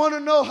when you want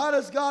to know how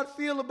does God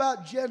feel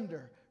about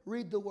gender,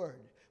 read the Word.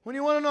 When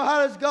you want to know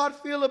how does God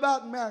feel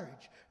about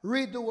marriage,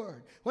 read the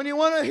Word. When you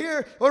want to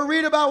hear or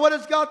read about what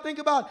does God think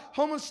about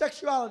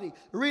homosexuality,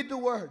 read the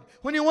Word.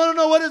 When you want to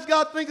know what does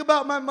God think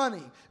about my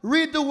money,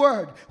 read the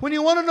Word. When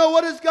you want to know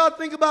what does God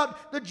think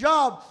about the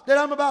job that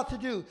I'm about to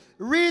do,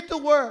 read the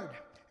Word.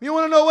 If you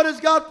want to know what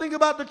does God think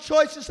about the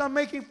choices I'm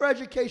making for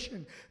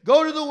education,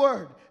 go to the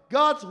Word.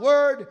 God's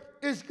Word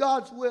is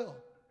God's will.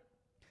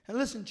 And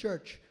listen,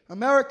 church,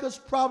 America's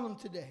problem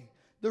today,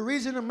 the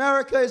reason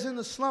America is in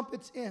the slump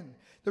it's in,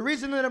 the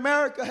reason that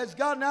America has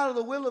gotten out of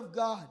the will of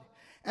God,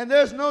 and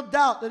there's no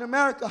doubt that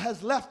America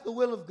has left the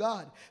will of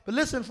God. But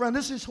listen, friend,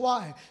 this is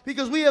why.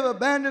 Because we have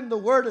abandoned the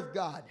Word of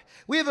God.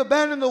 We have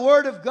abandoned the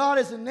Word of God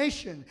as a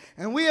nation.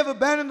 And we have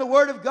abandoned the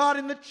Word of God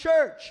in the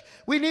church.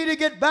 We need to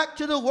get back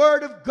to the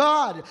Word of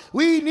God.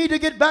 We need to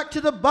get back to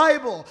the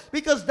Bible.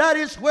 Because that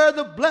is where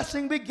the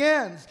blessing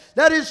begins.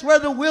 That is where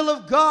the will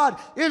of God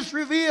is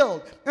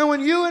revealed. And when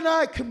you and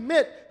I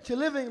commit to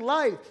living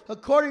life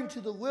according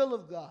to the will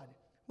of God,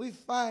 we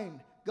find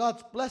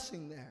God's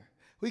blessing there.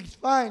 We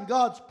find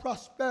God's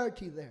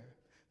prosperity there.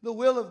 The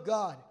will of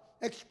God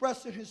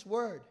expressed in His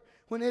Word,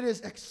 when it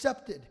is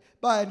accepted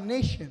by a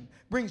nation,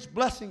 brings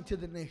blessing to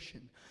the nation.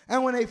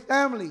 And when a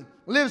family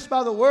lives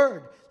by the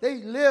Word, they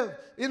live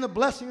in the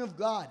blessing of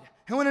God.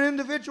 And when an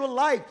individual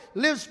life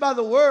lives by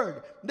the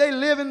Word, they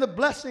live in the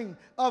blessing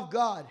of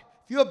God.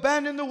 If you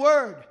abandon the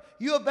Word,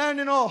 you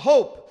abandon all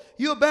hope.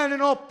 You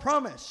abandon all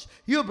promise.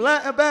 You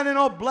abandon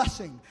all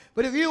blessing.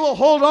 But if you will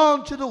hold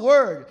on to the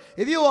Word,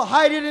 if you will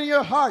hide it in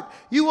your heart,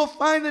 you will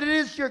find that it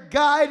is your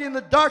guide in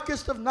the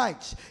darkest of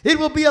nights. It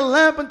will be a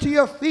lamp unto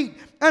your feet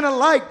and a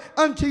light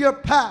unto your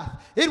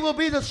path. It will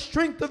be the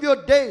strength of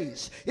your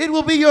days. It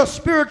will be your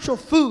spiritual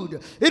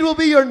food. It will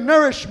be your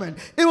nourishment.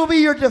 It will be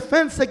your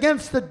defense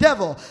against the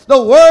devil.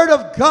 The Word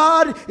of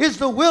God is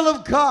the will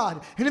of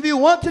God. And if you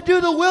want to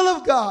do the will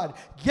of God,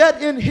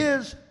 get in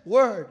His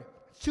Word.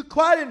 It's too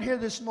quiet in here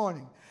this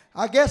morning.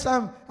 I guess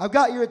I've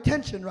got your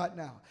attention right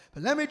now.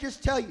 But let me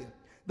just tell you,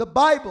 the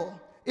Bible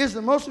is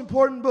the most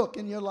important book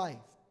in your life.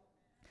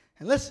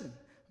 And listen,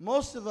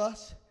 most of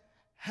us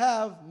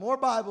have more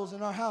Bibles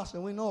in our house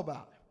than we know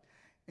about.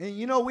 And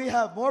you know, we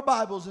have more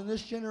Bibles in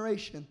this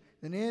generation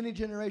than any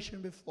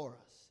generation before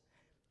us.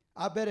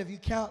 I bet if you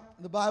count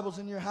the Bibles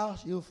in your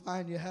house, you'll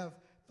find you have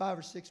 5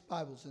 or 6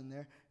 Bibles in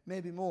there,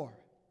 maybe more.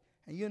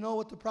 And you know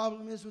what the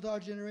problem is with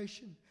our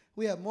generation?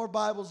 We have more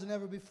Bibles than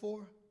ever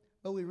before,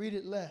 but we read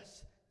it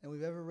less than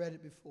we've ever read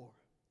it before.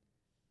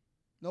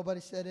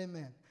 Nobody said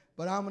amen,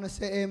 but I'm going to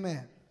say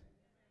amen.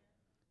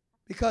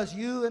 Because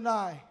you and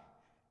I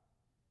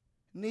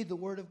need the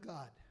Word of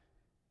God,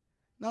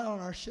 not on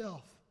our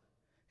shelf,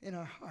 in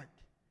our heart.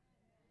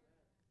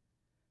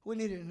 We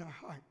need it in our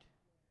heart.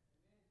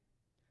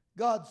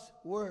 God's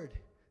Word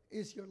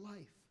is your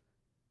life.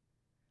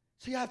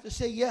 So you have to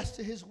say yes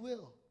to His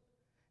will.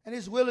 And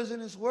His will is in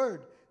His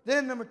Word.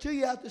 Then number 2,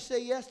 you have to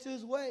say yes to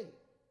His way.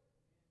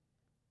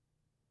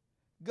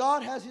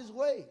 God has His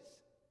ways.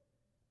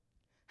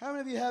 How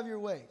many of you have your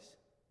ways?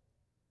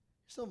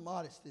 You're so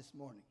modest this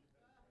morning.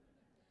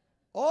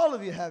 All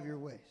of you have your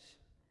ways.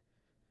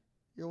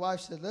 Your wife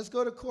said, let's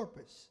go to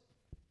Corpus.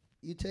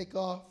 You take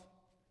off.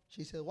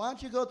 She said, why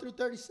don't you go through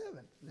 37?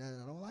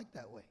 I don't like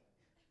that way.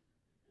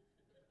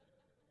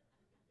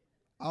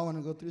 I want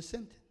to go through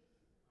Sinton.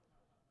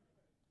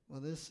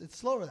 Well, it's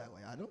slower that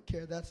way. I don't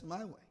care. That's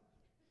my way.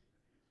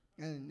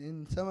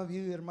 And some of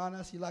you,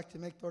 hermanas, you like to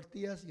make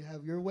tortillas. You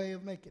have your way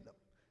of making them.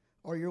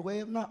 Or your way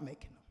of not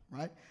making them,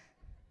 right?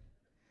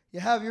 You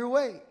have your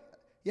way.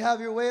 You have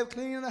your way of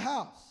cleaning the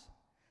house.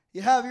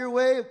 You have your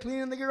way of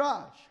cleaning the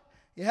garage.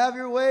 You have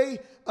your way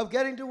of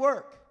getting to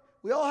work.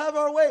 We all have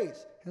our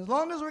ways. As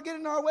long as we're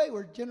getting our way,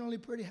 we're generally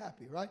pretty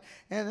happy, right?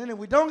 And then if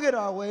we don't get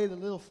our way, the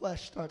little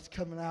flesh starts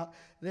coming out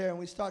there, and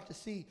we start to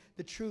see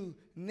the true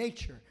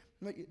nature.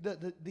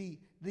 The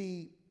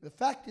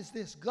fact is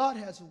this: God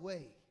has a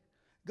way.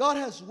 God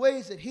has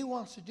ways that He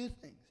wants to do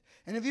things.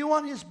 And if you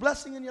want His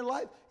blessing in your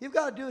life, you've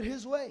got to do it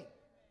His way.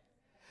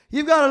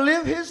 You've got to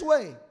live His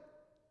way.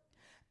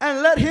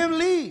 And let Him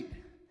lead.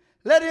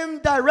 Let Him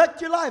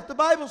direct your life. The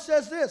Bible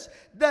says this,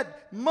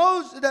 that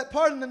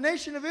the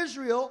nation of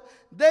Israel,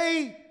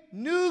 they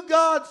knew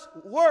God's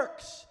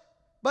works,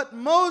 but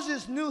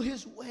Moses knew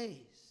His ways.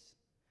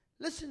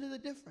 Listen to the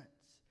difference.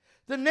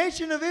 The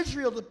nation of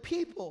Israel, the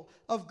people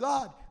of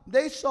God,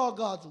 they saw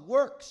God's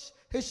works.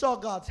 They saw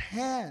God's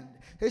hand.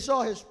 They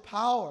saw His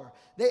power.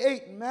 They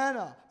ate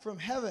manna from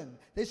heaven.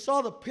 They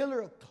saw the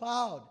pillar of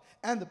cloud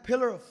and the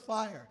pillar of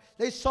fire.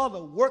 They saw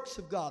the works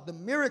of God, the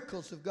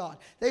miracles of God.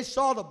 They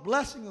saw the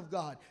blessing of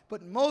God.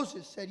 But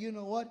Moses said, you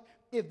know what?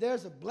 If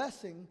there's a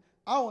blessing,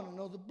 I want to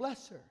know the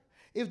blesser.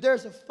 If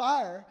there's a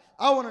fire,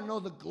 I want to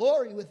know the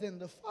glory within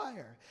the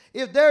fire.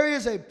 If there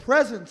is a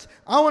presence,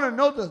 I want to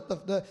know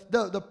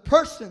the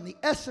person, the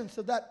essence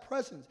of that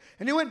presence.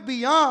 And he went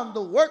beyond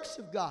the works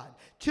of God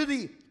to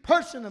the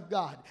person of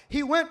God.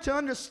 He went to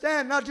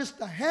understand not just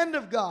the hand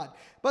of God,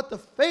 but the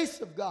face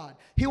of God.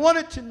 He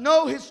wanted to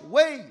know His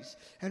ways.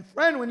 And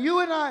friend, when you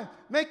and I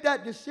make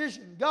that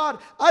decision, God,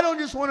 I don't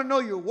just want to know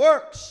your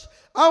works.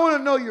 I want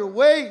to know your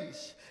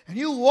ways. And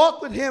you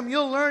walk with Him,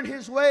 you'll learn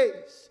His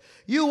ways.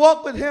 You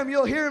walk with Him,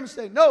 you'll hear Him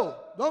say, no,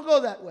 don't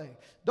go that way.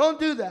 Don't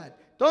do that.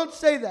 Don't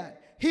say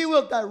that. He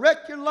will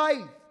direct your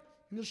life.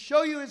 He'll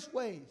show you His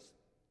ways.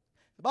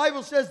 The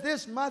Bible says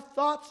this, my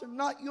thoughts are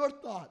not your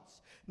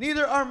thoughts.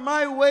 Neither are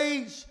my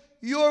ways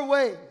your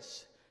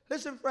ways.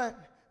 Listen, friend,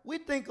 we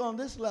think on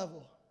this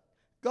level.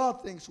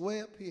 God thinks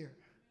way up here.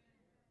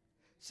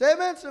 Say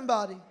amen,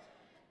 somebody.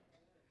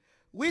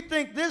 We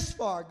think this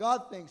far.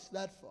 God thinks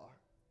that far.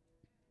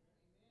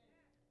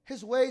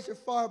 His ways are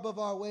far above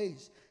our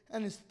ways,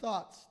 and his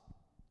thoughts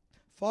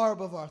far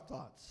above our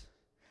thoughts.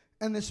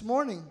 And this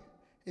morning,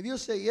 if you'll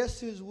say yes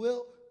to his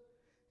will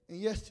and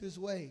yes to his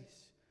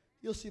ways,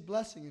 you'll see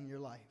blessing in your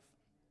life.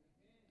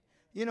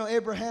 You know,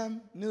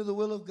 Abraham knew the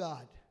will of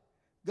God.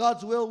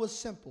 God's will was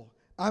simple.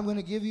 I'm going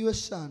to give you a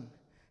son,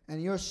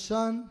 and your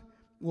son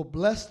will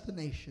bless the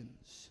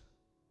nations.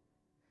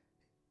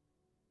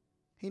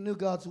 He knew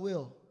God's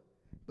will,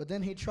 but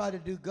then he tried to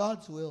do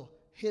God's will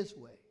his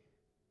way.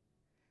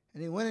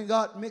 And he went and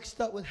got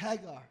mixed up with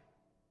Hagar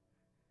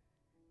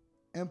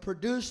and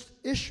produced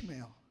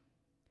Ishmael,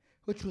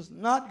 which was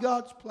not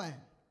God's plan.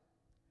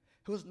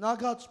 It was not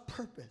God's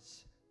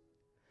purpose.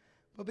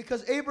 But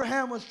because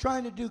Abraham was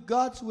trying to do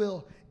God's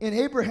will in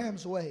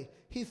Abraham's way,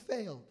 he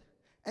failed.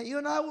 And you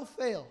and I will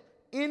fail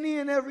any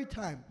and every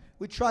time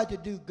we try to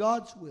do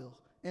God's will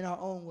in our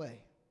own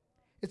way.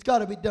 It's got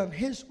to be done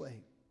his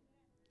way.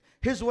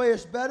 His way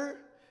is better.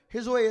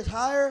 His way is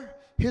higher.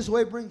 His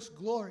way brings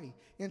glory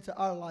into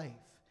our life.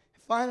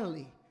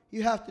 Finally,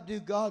 you have to do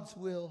God's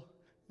will,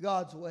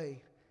 God's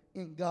way,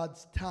 in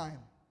God's time.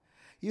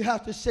 You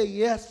have to say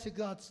yes to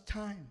God's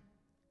time.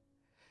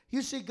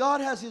 You see,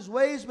 God has his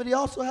ways, but he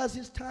also has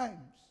his times.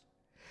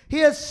 He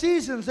has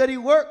seasons that he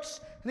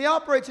works and he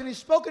operates, and he's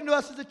spoken to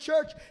us as a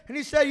church, and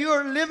he said, you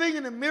are living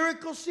in a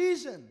miracle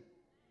season.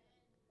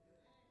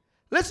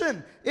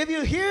 Listen, if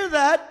you hear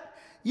that,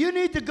 you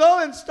need to go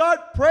and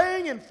start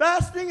praying and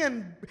fasting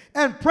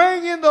and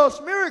praying in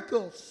those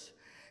miracles.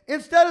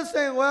 Instead of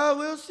saying, well,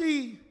 we'll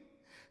see.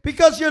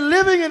 Because you're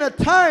living in a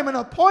time, an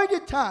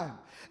appointed time,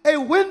 a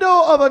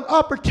window of an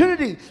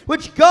opportunity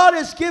which God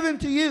has given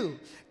to you.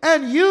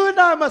 And you and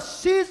I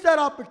must seize that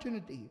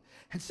opportunity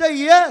and say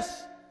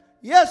yes,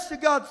 yes to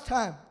God's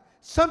time.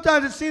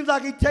 Sometimes it seems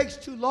like he takes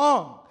too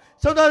long.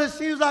 Sometimes it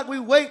seems like we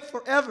wait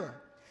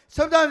forever.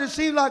 Sometimes it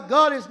seems like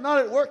God is not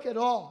at work at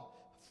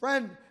all.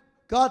 Friend,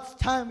 God's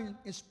timing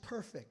is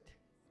perfect.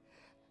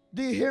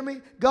 Do you hear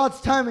me?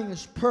 God's timing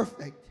is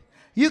perfect.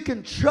 You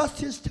can trust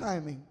his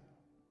timing.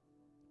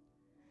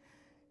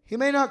 He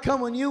may not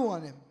come when you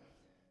want him,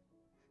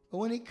 but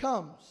when he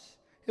comes,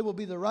 it will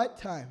be the right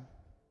time.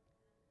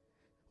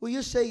 Will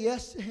you say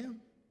yes to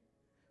him?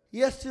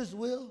 Yes to his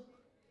will?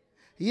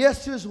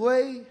 Yes to his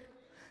way?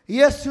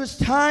 Yes to his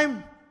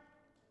time?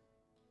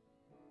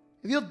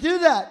 If you'll do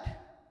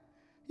that,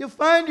 you'll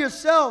find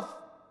yourself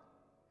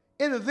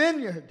in a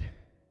vineyard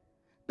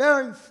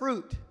bearing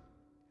fruit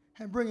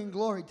and bringing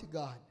glory to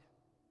God.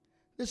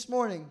 This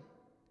morning,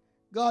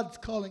 God's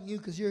calling you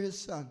because you're his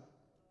son.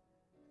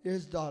 You're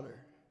his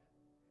daughter.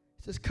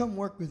 He says, come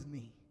work with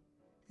me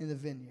in the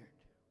vineyard.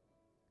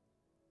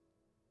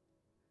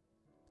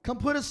 Come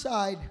put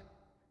aside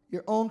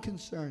your own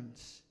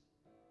concerns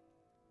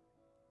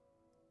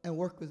and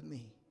work with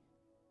me.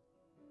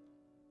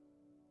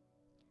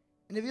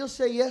 And if you'll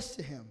say yes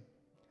to him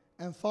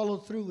and follow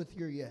through with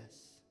your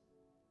yes,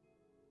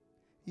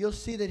 you'll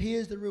see that he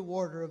is the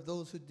rewarder of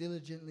those who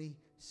diligently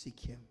seek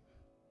him.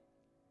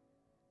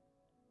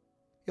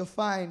 You'll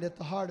find that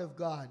the heart of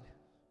God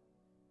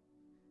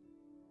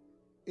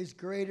is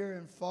greater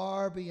and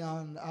far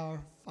beyond our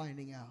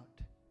finding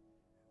out.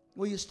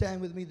 Will you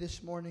stand with me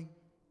this morning?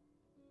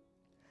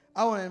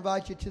 I want to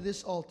invite you to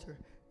this altar.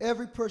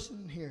 Every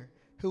person here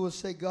who will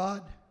say,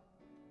 God,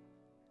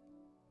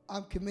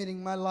 I'm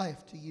committing my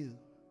life to you,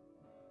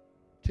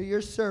 to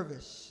your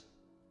service,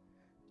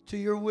 to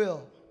your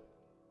will,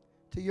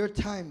 to your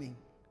timing.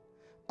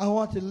 I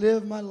want to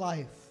live my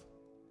life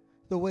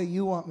the way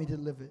you want me to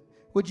live it.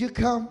 Would you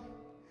come?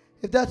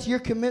 If that's your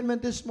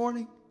commitment this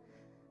morning,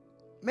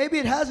 maybe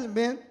it hasn't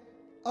been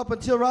up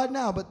until right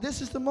now, but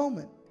this is the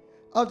moment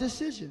of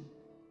decision.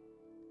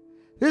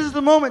 This is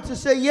the moment to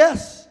say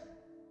yes.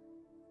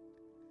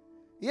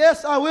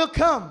 Yes, I will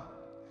come.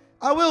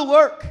 I will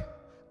work.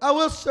 I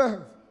will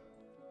serve.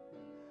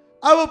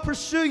 I will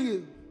pursue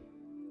you.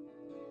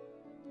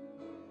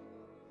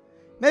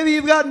 Maybe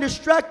you've gotten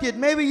distracted.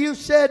 Maybe you've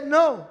said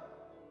no.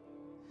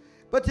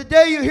 But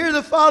today you hear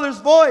the Father's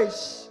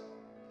voice.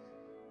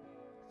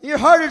 Your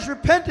heart is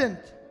repentant.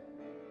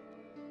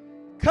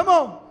 Come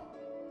on.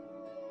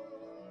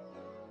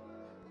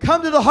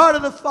 Come to the heart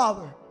of the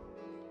Father.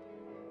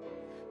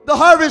 The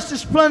harvest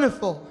is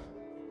plentiful,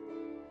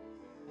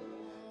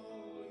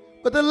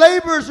 but the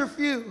laborers are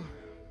few.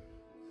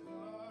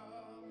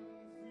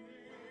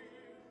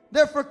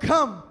 Therefore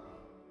come,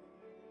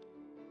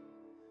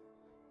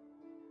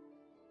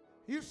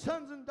 you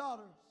sons and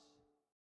daughters